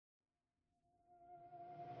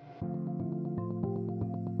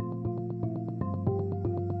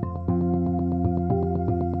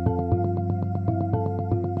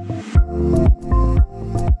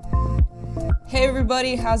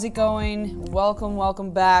everybody, how's it going?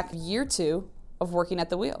 Welcome back. Year 2 of Working at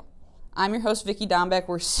the Wheel. I'm your host, Vicky Dombeck.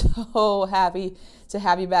 We're so happy to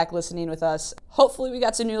have you back listening with us. Hopefully we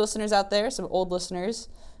got some new listeners out there, some old listeners.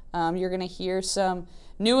 You're going to hear some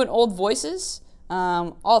new and old voices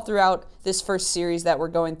all throughout this first series that we're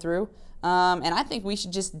going through. And I think we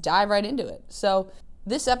should just dive right into it. So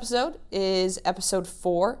this episode is episode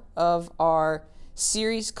 4 of our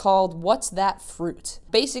series called What's That Fruit?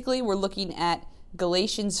 Basically, we're looking at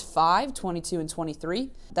Galatians 5:22 and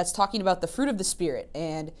 23. That's talking about the fruit of the Spirit.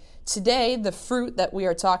 And today, the fruit that we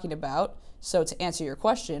are talking about, so to answer your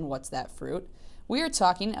question, what's that fruit? We are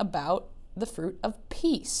talking about the fruit of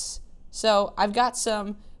peace. So I've got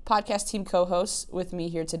some podcast team co-hosts with me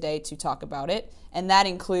here today to talk about it. And that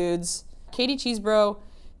includes Katie Cheesebro,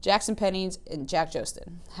 Jackson Pennings, and Jack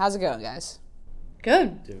Jostin. How's it going, guys?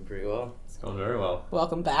 Good. Doing pretty well. It's going very well.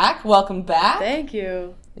 Welcome back. Thank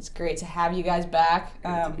you. It's great to have you guys back.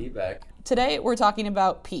 Good to be back. Today we're talking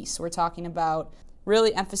about peace. We're talking about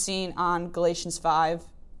really emphasizing on Galatians 5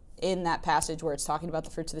 in that passage where it's talking about the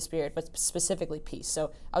fruits of the Spirit, but specifically peace.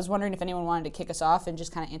 So I was wondering if anyone wanted to kick us off and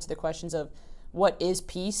just kind of answer the questions of what is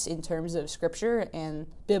peace in terms of Scripture and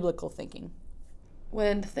biblical thinking.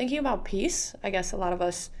 When thinking about peace, I guess a lot of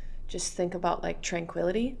us just think about like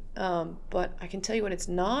tranquility, but I can tell you what it's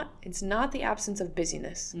not. It's not the absence of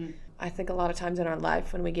busyness. I think a lot of times in our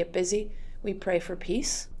life when we get busy, we pray for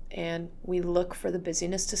peace and we look for the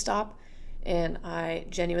busyness to stop. And I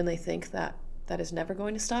genuinely think that that is never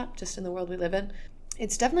going to stop, just in the world we live in.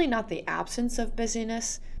 It's definitely not the absence of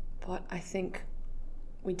busyness, but I think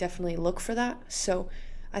we definitely look for that. So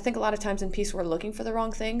I think a lot of times in peace we're looking for the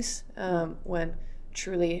wrong things, when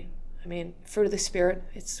truly, I mean, fruit of the Spirit,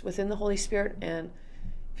 it's within the Holy Spirit, and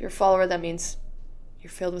if you're a follower, that means you're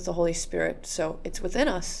filled with the Holy Spirit, so it's within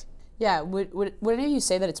us. Yeah, would any of you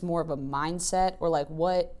say that it's more of a mindset, or like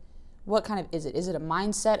what kind of is it? Is it a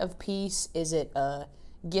mindset of peace? Is it a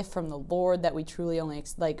gift from the Lord that we truly only,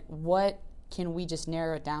 like what can we just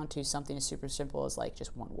narrow it down to something as super simple as like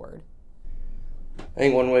just one word? I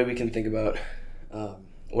think one way we can think about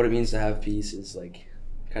what it means to have peace is like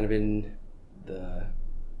kind of in the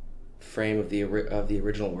frame of the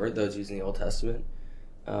original word that was used in the Old Testament,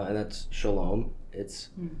 and that's shalom. It's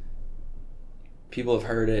people have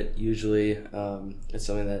heard it usually. It's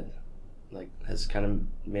something that like has kind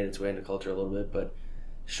of made its way into culture a little bit, but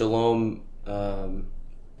shalom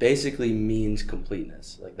basically means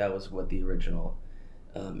completeness. Like that was what the original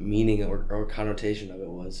meaning or connotation of it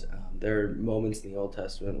was. There are moments in the Old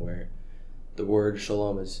Testament where the word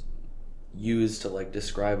shalom is used to like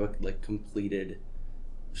describe a like completed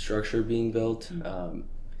structure being built.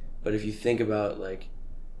 But if you think about like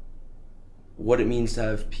what it means to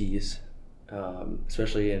have peace,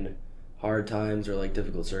 especially in hard times or like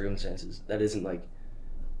difficult circumstances, that isn't like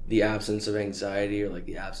the absence of anxiety or like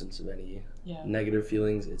the absence of any negative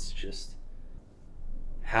feelings. It's just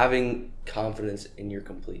having confidence in your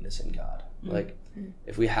completeness in God. Like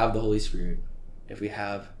if we have the Holy Spirit, if we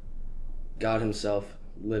have God himself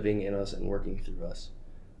living in us and working through us,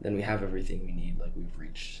 then we have everything we need. Like we've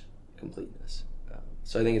reached completeness.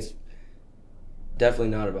 So I think it's definitely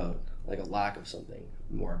not about like a lack of something,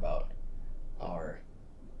 more about our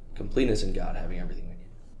completeness in God, having everything we need.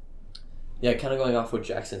 Yeah, kind of going off what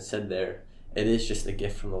Jackson said there, it is just a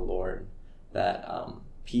gift from the Lord that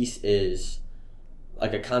peace is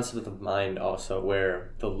like a concept of mind also,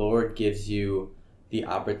 where the Lord gives you the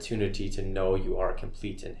opportunity to know you are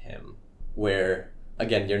complete in him, where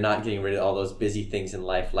again, you're not getting rid of all those busy things in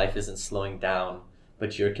life. Life isn't slowing down,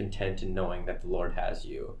 but you're content in knowing that the Lord has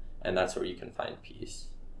you, and that's where you can find peace.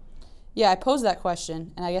 Yeah, I posed that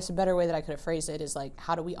question, and I guess a better way that I could have phrased it is like,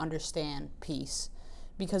 how do we understand peace?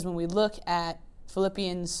 Because when we look at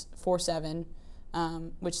Philippians 4:7,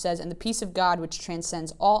 which says, "And the peace of God, which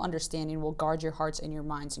transcends all understanding, will guard your hearts and your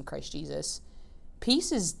minds in Christ Jesus."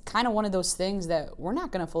 Peace is kind of one of those things that we're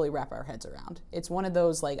not going to fully wrap our heads around. It's one of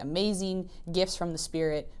those like amazing gifts from the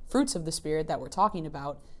Spirit, fruits of the Spirit that we're talking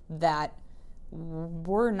about that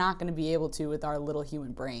we're not going to be able to with our little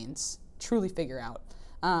human brains truly figure out.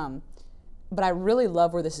 But I really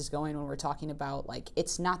love where this is going when we're talking about like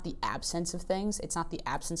it's not the absence of things, it's not the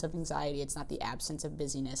absence of anxiety, it's not the absence of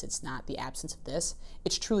busyness, it's not the absence of this.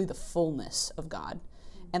 It's truly the fullness of God.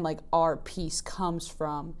 And like our peace comes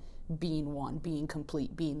from being one, being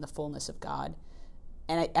complete, being the fullness of God.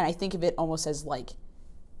 And I think of it almost as like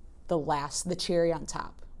the cherry on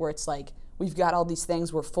top, where it's like we've got all these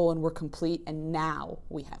things, we're full and we're complete, and now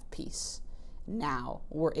we have peace. Now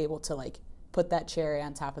we're able to like put that cherry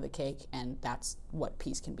on top of the cake, and that's what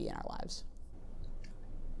peace can be in our lives.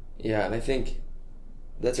 Yeah, and I think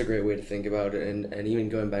That's a great way to think about it. And even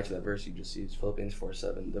going back to that verse you just used, Philippians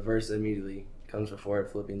 4:7, the verse that immediately comes before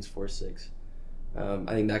it, Philippians 4:6.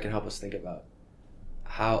 I think that can help us think about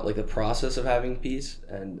how, like, the process of having peace.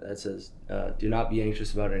 And that says, do not be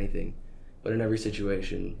anxious about anything, but in every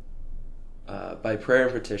situation, by prayer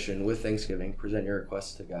and petition, with thanksgiving, present your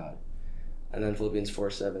requests to God. And then Philippians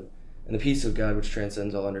 4:7, and the peace of God, which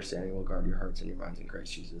transcends all understanding, will guard your hearts and your minds in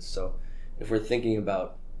Christ Jesus. So if we're thinking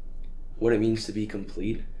about what it means to be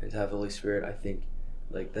complete and to have the Holy Spirit, I think,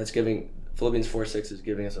 like, that's giving, Philippians 4:6 is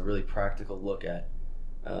giving us a really practical look at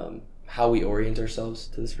how we orient ourselves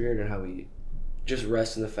to the Spirit, and how we just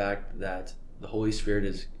rest in the fact that the Holy Spirit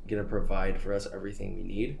is going to provide for us everything we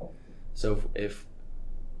need. So if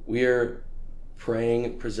we're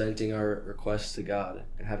praying, presenting our requests to God,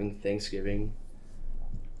 and having thanksgiving,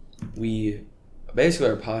 we basically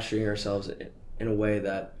are posturing ourselves in a way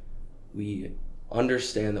that we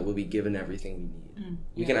understand that we'll be given everything we need.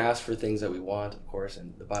 We can ask for things that we want, of course,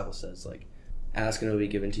 and the Bible says, like, ask and it will be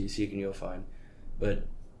given to you, seek and you'll find. But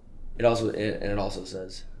it also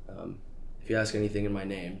says, if you ask anything in my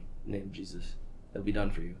name, in the name of Jesus, it'll be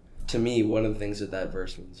done for you. To me, one of the things that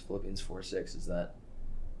verse means, Philippians 4:6, is that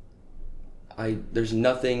there's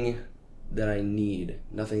nothing that I need,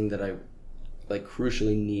 nothing that I, like,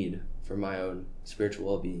 crucially need for my own spiritual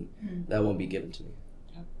well-being that won't be given to me.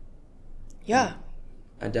 Yeah.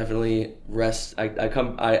 I definitely rest. I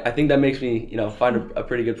think that makes me, find a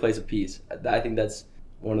pretty good place of peace. I think that's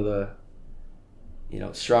one of the,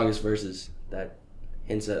 strongest verses that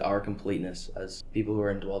hints at our completeness as people who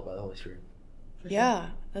are indwelled by the Holy Spirit. Yeah,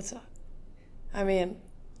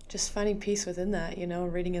 just finding peace within that,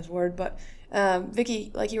 reading His Word. But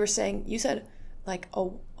Vicky, like you were saying, you said, like, a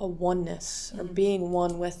oneness, or being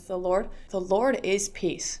one with the Lord. The Lord is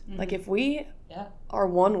peace. Like, if we are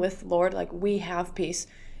one with the Lord, like, we have peace,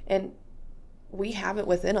 and we have it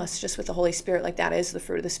within us just with the Holy Spirit. Like, that is the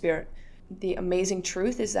fruit of the Spirit. The amazing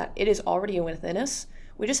truth is that it is already within us.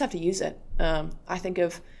 We just have to use it. I think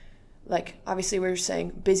of, like, obviously we were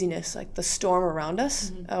saying busyness, like the storm around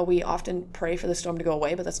us. We often pray for the storm to go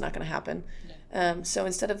away, but that's not going to happen. So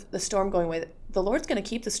instead of the storm going away, the Lord's going to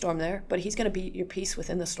keep the storm there, but He's going to be your peace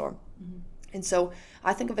within the storm. And so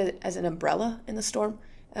I think of it as an umbrella in the storm.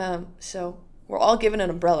 So we're all given an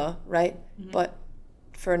umbrella, right? But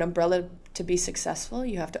for an umbrella to be successful,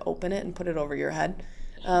 you have to open it and put it over your head.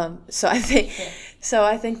 So I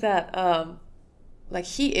think that like,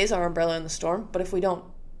 He is our umbrella in the storm, but if we don't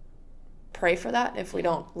pray for that, if we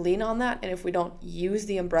don't lean on that, and if we don't use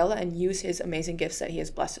the umbrella and use His amazing gifts that He has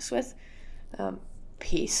blessed us with,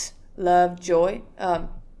 peace, love, joy,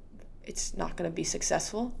 it's not going to be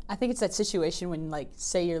successful. I think it's that situation when, like,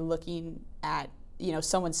 say you're looking at,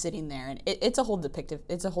 someone sitting there, and it's a whole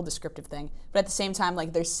descriptive thing, but at the same time,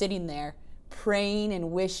 like, they're sitting there praying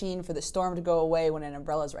and wishing for the storm to go away when an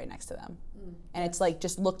umbrella's right next to them. And it's like,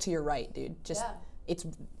 just look to your right, dude. It's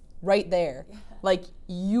right there. Like,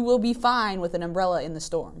 you will be fine with an umbrella in the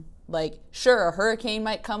storm. Like, sure, a hurricane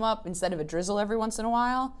might come up instead of a drizzle every once in a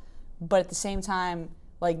while, but at the same time,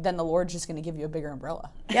 like, then the Lord's just going to give you a bigger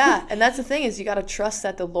umbrella. Yeah, and that's the thing, is you got to trust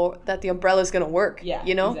that the umbrella is going to work. Yeah,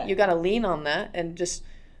 exactly. You got to lean on that and just,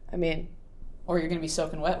 or you're going to be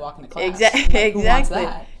soaking wet walking to class. Exactly. Who wants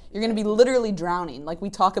that? You're going to be literally drowning. Like, we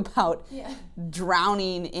talk about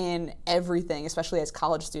drowning in everything, especially as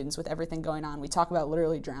college students with everything going on. We talk about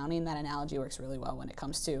literally drowning. That analogy works really well when it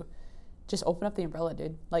comes to just open up the umbrella,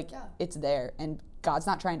 dude. Like, it's there, and God's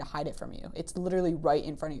not trying to hide it from you. It's literally right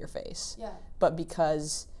in front of your face. Yeah. But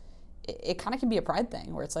because it kind of can be a pride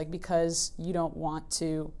thing, where it's like, because you don't want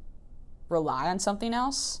to rely on something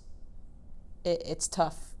else, it's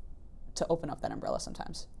tough to open up that umbrella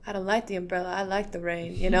sometimes. I don't like the umbrella. I like the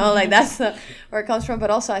rain, like, that's where it comes from. But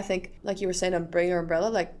also, I think, like you were saying, bring your umbrella,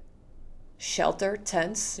 like, shelter,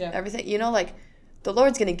 tents, everything, like, the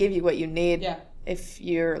Lord's going to give you what you need if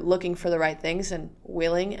you're looking for the right things and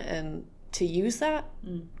willing and to use that,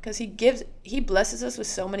 because He blesses us with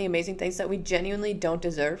so many amazing things that we genuinely don't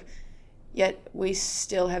deserve, yet we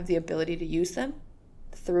still have the ability to use them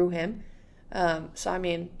through Him. So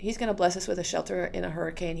He's going to bless us with a shelter in a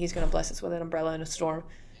hurricane. He's going to bless us with an umbrella in a storm,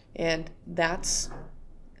 and that's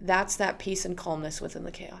that peace and calmness within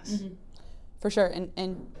the chaos. For sure.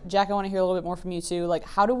 And Jack, I want to hear a little bit more from you too. Like,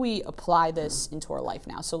 how do we apply this into our life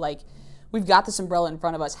now? So, like, we've got this umbrella in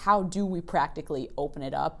front of us. How do we practically open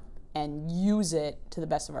it up and use it to the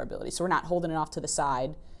best of our ability? So we're not holding it off to the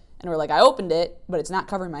side and we're like, I opened it, but it's not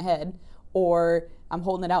covering my head. Or I'm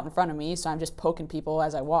holding it out in front of me, so I'm just poking people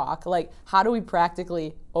as I walk. Like, how do we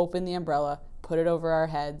practically open the umbrella, put it over our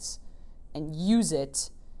heads, and use it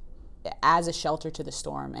as a shelter to the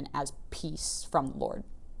storm and as peace from the Lord?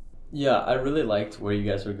 Yeah, I really liked where you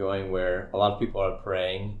guys were going, where a lot of people are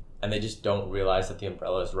praying and they just don't realize that the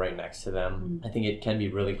umbrella is right next to them. I think it can be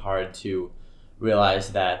really hard to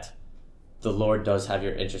realize that the Lord does have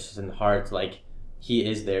your interests in heart. Like, he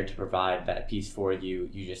is there to provide that peace for you.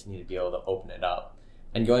 You just need to be able to open it up.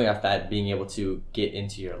 And going off that, being able to get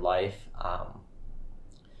into your life,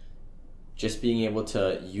 just being able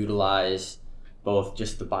to utilize both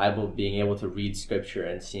just the Bible, being able to read scripture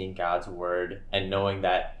and seeing God's word and knowing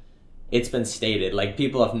that it's been stated, like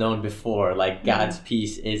people have known before, like God's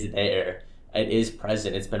peace is there. It is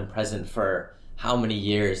present. It's been present for how many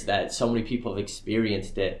years that so many people have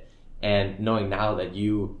experienced it. And knowing now that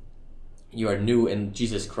you are new in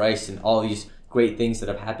Jesus Christ and all these great things that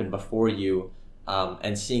have happened before you,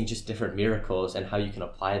 and seeing just different miracles and how you can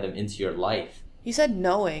apply them into your life. You said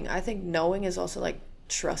knowing. I think knowing is also like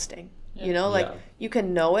trusting. You know, like you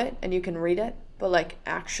can know it and you can read it, but like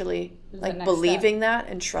actually like believing that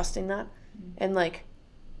and trusting that. And like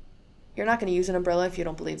you're not going to use an umbrella if you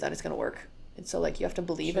don't believe that it's going to work. And so like you have to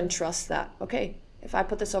believe and trust that, okay, if I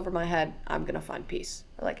put this over my head, I'm going to find peace.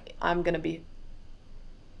 Or like I'm going to be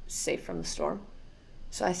safe from the storm.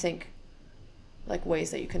 So I think like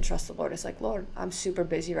ways that you can trust the Lord is like, Lord, I'm super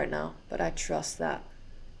busy right now, but I trust that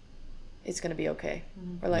it's going to be okay.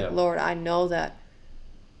 Or like, Lord, I know that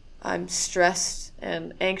I'm stressed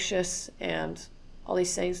and anxious and all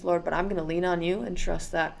these things, Lord, but I'm going to lean on you and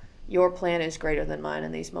trust that your plan is greater than mine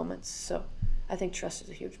in these moments. So I think trust is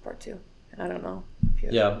a huge part too. And I don't know.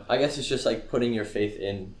 Yeah, I guess it's just like putting your faith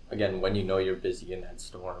in, again, when you know you're busy in that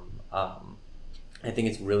storm. I think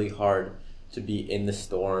it's really hard to be in the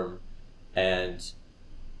storm and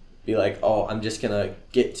be like, oh, I'm just going to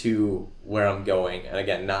get to where I'm going. And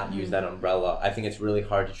again, not use that umbrella. I think it's really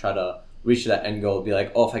hard to try to reach that end goal, be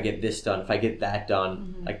like, oh, if I get this done, if I get that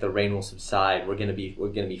done, like the rain will subside, we're gonna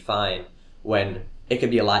be fine. When it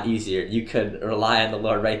could be a lot easier. You could rely on the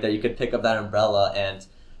Lord right there. You could pick up that umbrella, and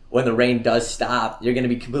when the rain does stop, you're gonna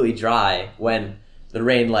be completely dry. When the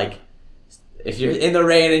rain, like, if you're in the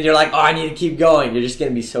rain and you're like, oh, I need to keep going, you're just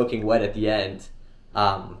gonna be soaking wet at the end.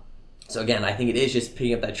 So again, I think it is just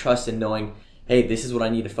picking up that trust and knowing, hey, this is what I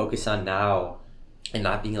need to focus on now. And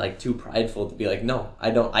not being like too prideful to be like, no,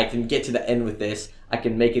 I can get to the end with this. I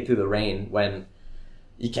can make it through the rain, when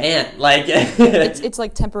you can't. Like it's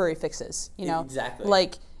like temporary fixes, you know? Exactly.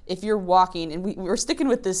 Like if you're walking, and we're sticking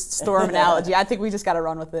with this storm analogy. I think we just got to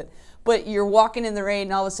run with it. But you're walking in the rain,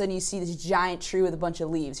 and all of a sudden you see this giant tree with a bunch of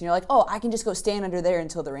leaves. And you're like, oh, I can just go stand under there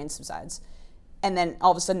until the rain subsides. And then all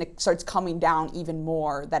of a sudden it starts coming down even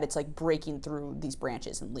more, that it's like breaking through these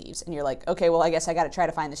branches and leaves. And you're like, okay, well, I guess I got to try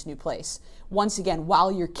to find this new place. Once again,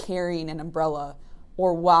 while you're carrying an umbrella,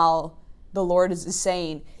 or while the Lord is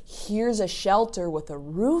saying, here's a shelter with a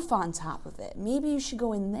roof on top of it. Maybe you should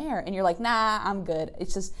go in there. And you're like, nah, I'm good.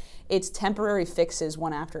 It's just, it's temporary fixes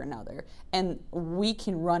one after another. And we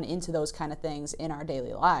can run into those kind of things in our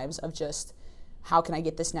daily lives of just, how can I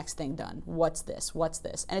get this next thing done? What's this? What's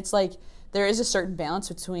this? And it's like, there is a certain balance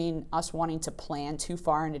between us wanting to plan too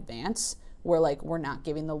far in advance, where like we're not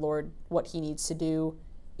giving the Lord what he needs to do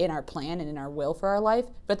in our plan and in our will for our life.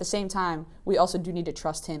 But at the same time, we also do need to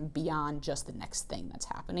trust him beyond just the next thing that's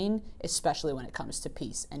happening, especially when it comes to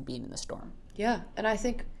peace and being in the storm. Yeah, and I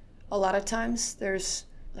think a lot of times there's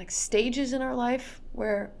like stages in our life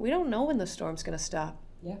where we don't know when the storm's going to stop.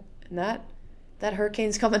 Yeah. And that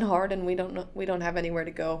hurricane's coming hard, and we don't have anywhere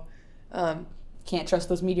to go. Can't trust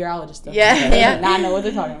those meteorologists. Yeah. Not know what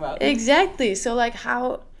they're talking about. Exactly. So like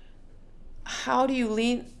how do you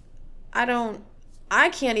lean? I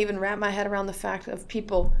can't even wrap my head around the fact of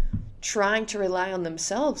people trying to rely on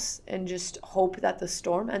themselves and just hope that the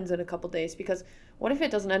storm ends in a couple days, because what if it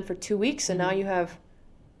doesn't end for 2 weeks and now you have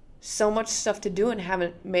so much stuff to do and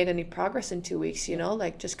haven't made any progress in 2 weeks, you know,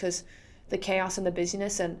 like just because the chaos and the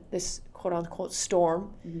busyness and this quote unquote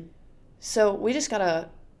storm. So we just gotta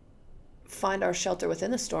find our shelter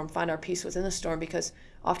within the storm, find our peace within the storm, because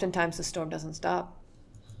oftentimes the storm doesn't stop.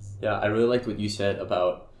 Yeah, I really liked what you said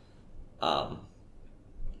about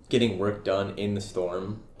getting work done in the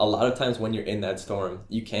storm. A lot of times when you're in that storm,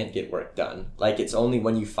 you can't get work done. Like, it's only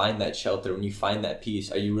when you find that shelter, when you find that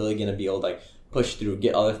peace, are you really going to be able to like push through,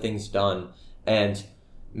 get other things done, and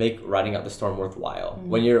make riding out the storm worthwhile.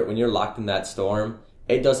 When you're locked in that storm,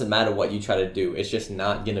 it doesn't matter what you try to do. It's just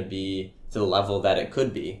not going to be to the level that it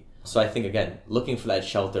could be. So I think, again, looking for that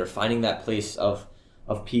shelter, finding that place of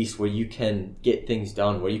peace where you can get things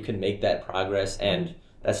done, where you can make that progress, and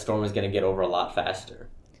that storm is going to get over a lot faster.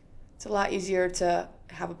 It's a lot easier to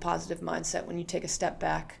have a positive mindset when you take a step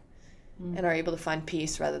back and are able to find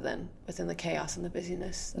peace rather than within the chaos and the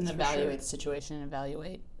busyness. And evaluate the situation and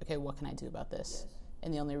evaluate, okay, what can I do about this?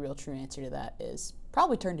 And the only real true answer to that is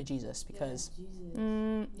probably turn to Jesus, because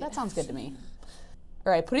that sounds good to me.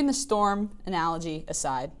 All right, putting the storm analogy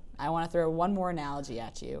aside, I want to throw one more analogy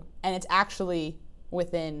at you. And it's actually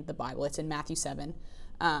within the Bible. It's in Matthew 7.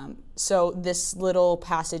 So this little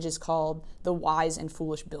passage is called the wise and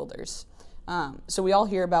foolish builders. So we all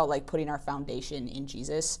hear about like putting our foundation in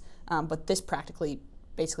Jesus, but this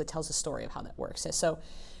basically tells the story of how that works. So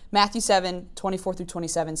Matthew 7, 24 through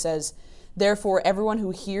 27 says, "Therefore, everyone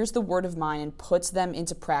who hears the word of mine and puts them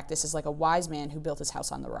into practice is like a wise man who built his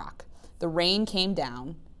house on the rock. The rain came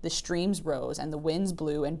down, the streams rose, and the winds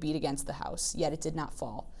blew and beat against the house, yet it did not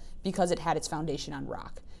fall, because it had its foundation on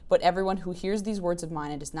rock. But everyone who hears these words of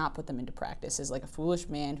mine and does not put them into practice is like a foolish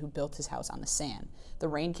man who built his house on the sand. The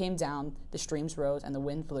rain came down, the streams rose, and the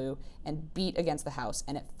wind blew and beat against the house,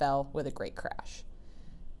 and it fell with a great crash."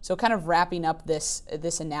 So kind of wrapping up this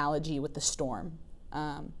analogy with the storm.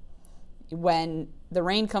 When the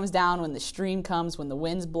rain comes down, when the stream comes, when the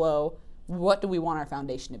winds blow, what do we want our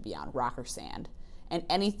foundation to be on, rock or sand? And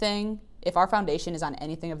if our foundation is on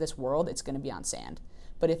anything of this world, it's going to be on sand.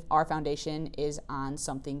 But if our foundation is on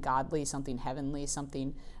something godly, something heavenly,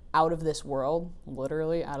 something out of this world,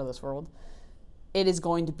 literally out of this world, it is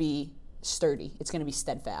going to be sturdy. It's going to be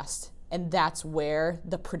steadfast. And that's where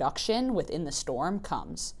the production within the storm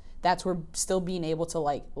comes. That's where still being able to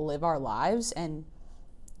like live our lives and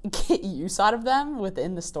get use out of them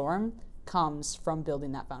within the storm comes from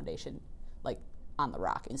building that foundation like on the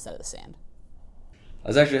rock instead of the sand. I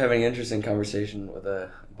was actually having an interesting conversation with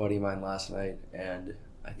a buddy of mine last night, and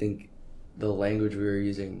I think the language we were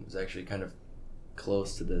using was actually kind of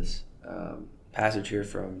close to this passage here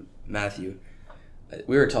from Matthew.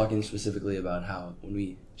 We were talking specifically about how when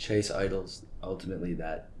we chase idols, ultimately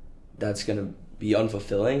that's going to be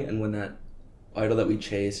unfulfilling, and when that idol that we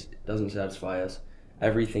chase doesn't satisfy us,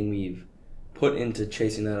 everything we've put into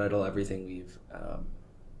chasing that idol, everything we've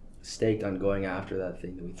staked on going after that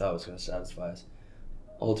thing that we thought was going to satisfy us,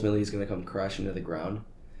 ultimately is going to come crashing to the ground.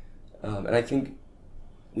 And I think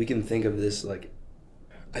we can think of this of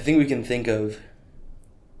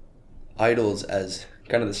idols as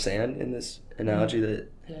kind of the sand in this analogy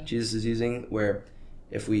that Jesus is using, where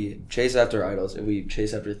if we chase after idols, if we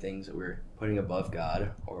chase after things that we're putting above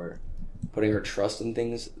God or putting our trust in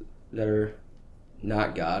things that are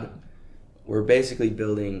not God, we're basically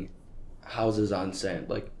building houses on sand.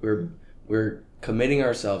 Like we're committing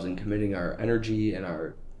ourselves and committing our energy and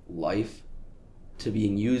our life to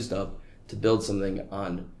being used up to build something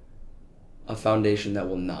on a foundation that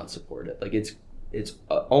will not support it. Like it's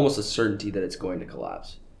almost a certainty that it's going to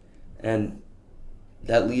collapse. And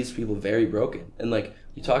that leaves people very broken. And like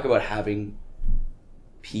you talk about having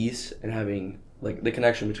peace and having like the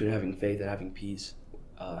connection between having faith and having peace,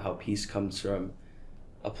 how peace comes from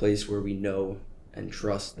a place where we know and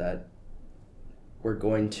trust that we're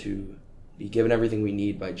going to be given everything we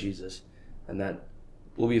need by Jesus and that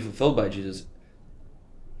we'll be fulfilled by Jesus.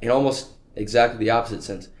 In almost exactly the opposite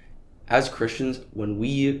sense, as Christians, when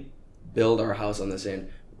we build our house on the sand,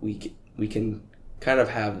 we can kind of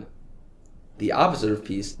have the opposite of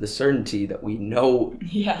peace, the certainty that we know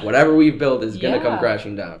whatever we build is going to come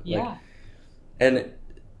crashing down. Yeah. And,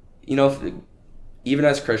 even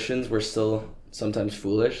as Christians, we're still sometimes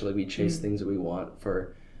foolish. Like we chase things that we want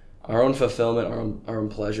for our own fulfillment, our own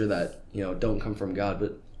pleasure that, don't come from God.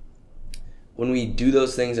 But when we do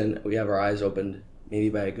those things and we have our eyes opened, maybe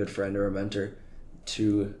by a good friend or a mentor,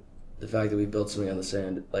 to the fact that we built something on the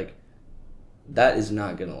sand, like that is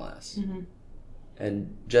not going to last. Mm-hmm.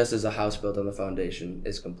 And just as a house built on the foundation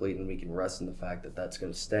is complete and we can rest in the fact that that's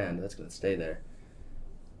going to stand, that's going to stay there,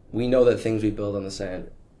 we know that things we build on the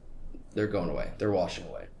sand, they're going away. They're washing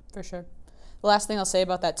away. For sure. The last thing I'll say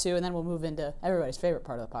about that too, and then we'll move into everybody's favorite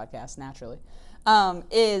part of the podcast, naturally,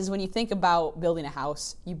 is when you think about building a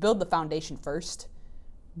house, you build the foundation first,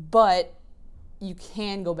 but you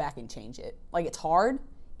can go back and change it. Like it's hard.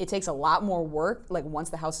 It takes a lot more work, like once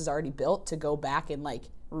the house is already built, to go back and like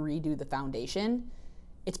redo the foundation.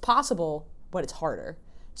 It's possible, but it's harder.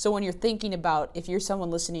 So when you're thinking about, if you're someone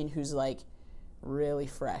listening who's like really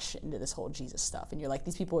fresh into this whole Jesus stuff, and you're like,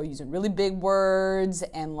 these people are using really big words,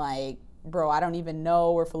 and like, bro, I don't even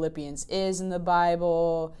know where Philippians is in the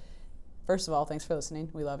Bible. First of all, thanks for listening.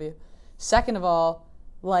 We love you. Second of all,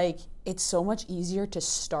 like, it's so much easier to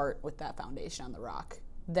start with that foundation on the rock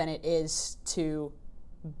than it is to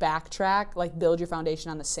backtrack, like build your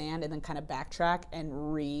foundation on the sand and then kind of backtrack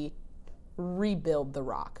and rebuild the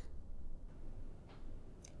rock.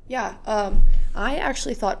 Yeah, I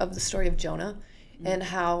actually thought of the story of Jonah and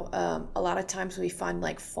how a lot of times we find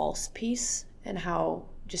like false peace and how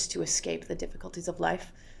just to escape the difficulties of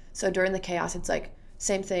life. So during the chaos, it's like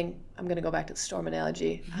Same thing. I'm gonna go back to the storm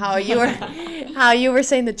analogy. How you were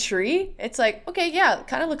saying the tree. It's like, okay, yeah, it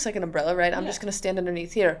kind of looks like an umbrella, right? I'm just gonna stand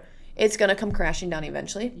underneath here. It's gonna come crashing down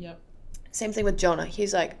eventually. Yep. Same thing with Jonah.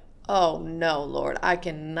 He's like, oh no, Lord, I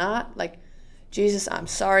cannot, like, Jesus, I'm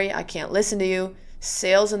sorry, I can't listen to you.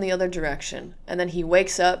 Sails in the other direction, and then he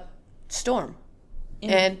wakes up, storm,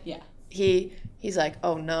 and he's like,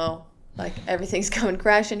 oh no, like everything's coming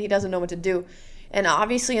crashing. He doesn't know what to do. And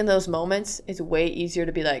obviously in those moments, it's way easier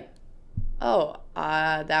to be like, oh,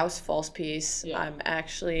 that was false peace. Yeah. I'm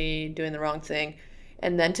actually doing the wrong thing.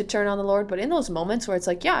 And then to turn on the Lord. But in those moments where it's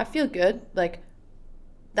like, yeah, I feel good, like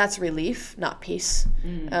that's relief, not peace.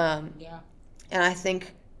 And I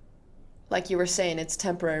think, like you were saying, it's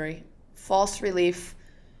temporary. False relief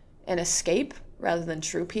and escape rather than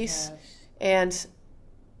true peace. Yes. And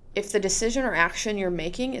if the decision or action you're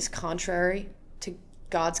making is contrary to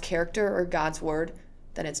God's character or God's word,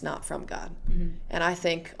 then it's not from God. And I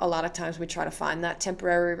think a lot of times we try to find that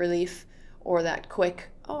temporary relief or that quick,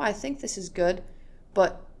 oh, I think this is good,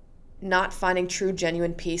 but not finding true,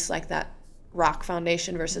 genuine peace like that rock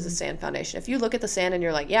foundation versus a sand foundation. If you look at the sand and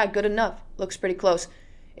you're like, yeah, good enough, looks pretty close,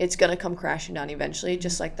 it's going to come crashing down eventually,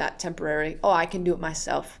 just like that temporary, oh, I can do it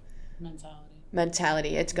myself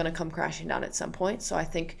mentality. It's going to come crashing down at some point. So I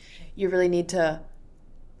think you really need to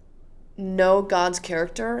know God's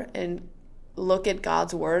character and look at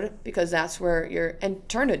God's word, because that's where and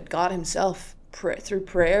turn to God himself through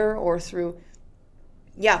prayer or through,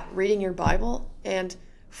 reading your Bible, and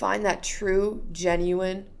find that true,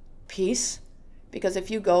 genuine peace. Because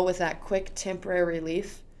if you go with that quick, temporary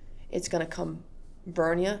relief, it's going to come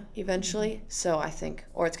burn you eventually. So I think,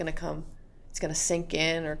 or it's going to sink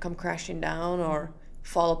in or come crashing down or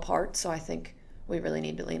fall apart. So I think we really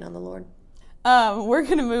need to lean on the Lord. We're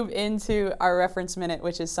going to move into our reference minute,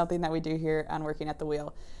 which is something that we do here on Working at the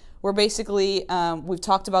Wheel. We're basically, we've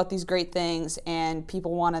talked about these great things and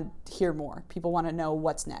people want to hear more. People want to know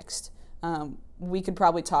what's next. We could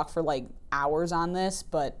probably talk for like hours on this,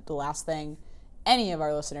 but the last thing any of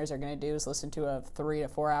our listeners are going to do is listen to a 3 to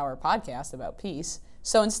 4 hour podcast about peace.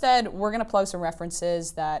 So instead, we're going to plug some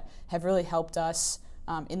references that have really helped us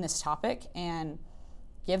in this topic and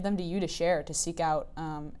give them to you to share, to seek out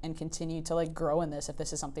and continue to like grow in this if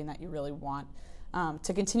this is something that you really want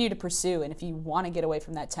to continue to pursue. And if you want to get away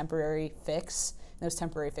from that temporary fix, those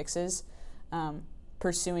temporary fixes,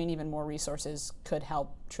 pursuing even more resources could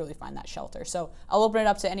help truly find that shelter. So I'll open it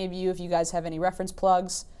up to any of you if you guys have any reference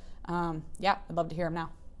plugs. I'd love to hear them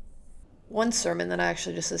now. One sermon that I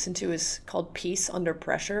actually just listened to is called Peace Under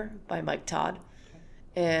Pressure by Mike Todd.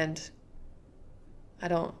 And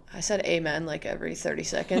I said amen like every 30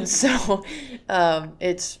 seconds. So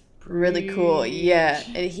it's really cool. Yeah.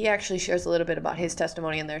 And he actually shares a little bit about his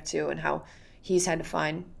testimony in there too, and how he's had to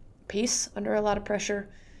find peace under a lot of pressure.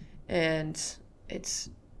 And it's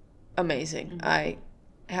amazing. I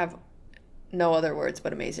have no other words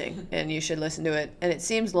but amazing, and you should listen to it. And it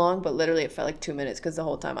seems long, but literally it felt like 2 minutes, because the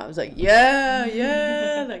whole time I was like,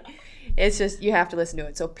 like, it's just, you have to listen to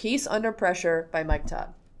it. So Peace Under Pressure by Mike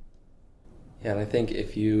Todd. Yeah, and I think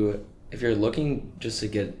if you're looking just to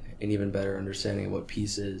get an even better understanding of what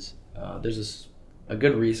peace is, there's a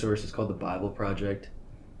good resource. It's called the Bible Project.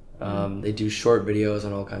 They do short videos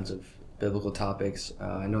on all kinds of biblical topics.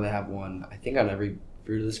 I know they have one, I think, on every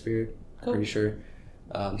fruit of the Spirit. Cool. I'm pretty sure.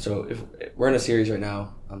 So if we're in a series right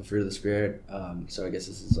now on the fruit of the Spirit, so I guess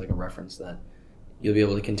this is like a reference that you'll be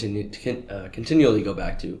able to continually go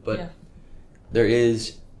back to. But there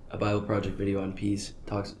is a Bible Project video on peace.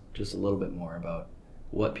 Talks just a little bit more about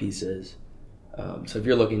what peace is. So if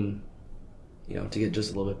you're looking, to get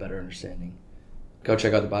just a little bit better understanding, go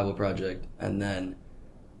check out the Bible Project, and then,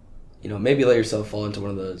 maybe let yourself fall into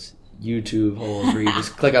one of those YouTube holes where you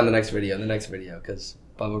just click on the next video, because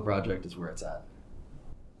Bible Project is where it's at.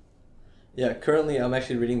 Yeah, currently I'm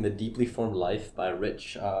actually reading The Deeply Formed Life by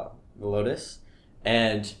Rich Villodas,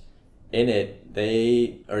 and in it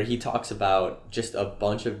he talks about just a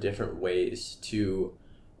bunch of different ways to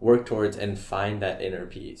work towards and find that inner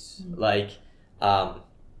peace. Like,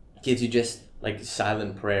 gives you just like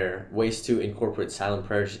silent prayer, ways to incorporate silent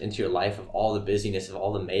prayers into your life of all the busyness, of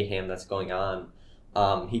all the mayhem that's going on.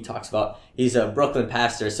 He talks about, he's a Brooklyn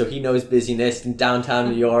pastor, so he knows busyness in downtown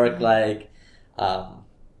New York,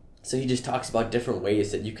 so he just talks about different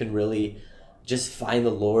ways that you can really just find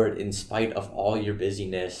the Lord in spite of all your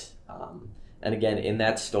busyness. And again, in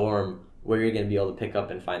that storm, where you're going to be able to pick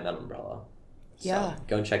up and find that umbrella. So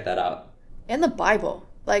go and check that out. And the Bible.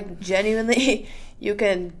 Like, genuinely, you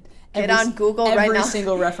can get on Google right now. Every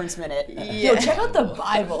single reference minute. Yo, check out the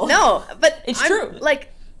Bible. No, but it's true.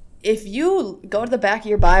 Like, if you go to the back of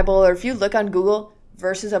your Bible, or if you look on Google,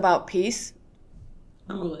 verses about peace.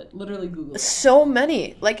 Google it. Literally Google it. So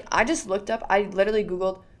many. Like, I just looked up, I literally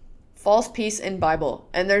Googled false peace in Bible,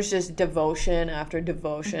 and there's just devotion after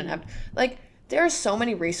devotion. After, like, there are so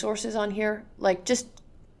many resources on here. Like, just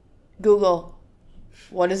Google,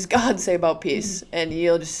 what does God say about peace? And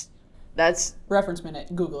you'll just, that's... Reference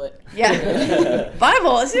minute. Google it. Yeah.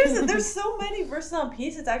 Bible. Seriously, there's so many verses on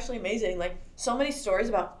peace. It's actually amazing. Like, so many stories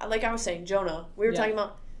about, like I was saying, Jonah. We were talking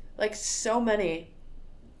about, like, so many.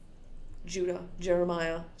 Judah,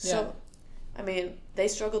 Jeremiah. So, I mean, they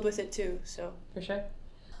struggled with it too, so. For sure.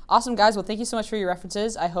 Awesome, guys. Well, thank you so much for your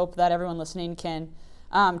references. I hope that everyone listening can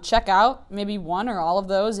check out maybe one or all of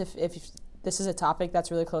those if this is a topic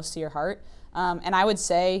that's really close to your heart. And I would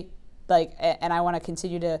say, like, and I want to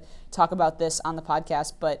continue to talk about this on the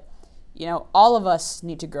podcast, but, you know, all of us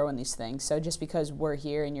need to grow in these things. So just because we're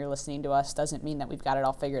here and you're listening to us doesn't mean that we've got it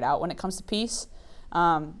all figured out when it comes to peace.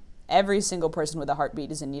 Every single person with a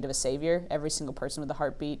heartbeat is in need of a savior. Every single person with a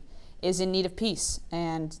heartbeat is in need of peace,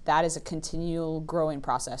 and that is a continual growing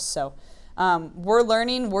process. So we're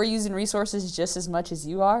learning, we're using resources just as much as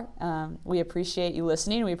you are. We appreciate you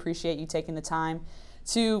listening. We appreciate you taking the time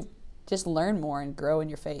to just learn more and grow in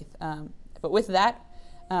your faith. But with that,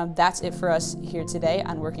 that's it for us here today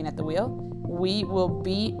on Working at the Wheel. We will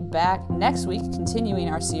be back next week continuing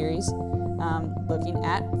our series looking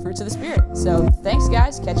at fruits of the Spirit. So thanks,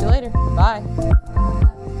 guys. Catch you later. Bye.